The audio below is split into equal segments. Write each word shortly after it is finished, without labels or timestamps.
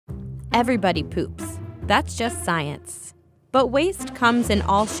Everybody poops. That's just science. But waste comes in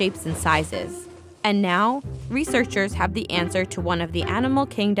all shapes and sizes. And now, researchers have the answer to one of the animal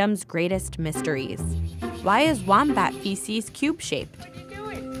kingdom's greatest mysteries. Why is wombat feces cube-shaped?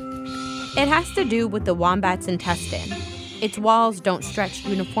 It has to do with the wombat's intestine. Its walls don't stretch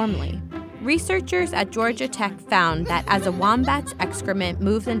uniformly. Researchers at Georgia Tech found that as a wombat's excrement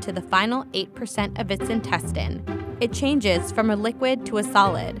moves into the final 8% of its intestine, it changes from a liquid to a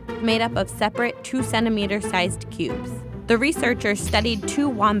solid, made up of separate 2-centimeter-sized cubes. The researchers studied 2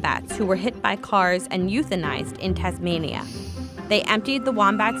 wombats who were hit by cars and euthanized in Tasmania. They emptied the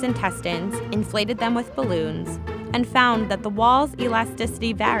wombat's intestines, inflated them with balloons, and found that the wall's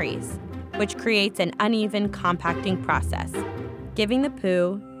elasticity varies, which creates an uneven compacting process, giving the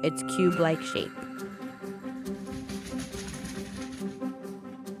poo its cube-like shape.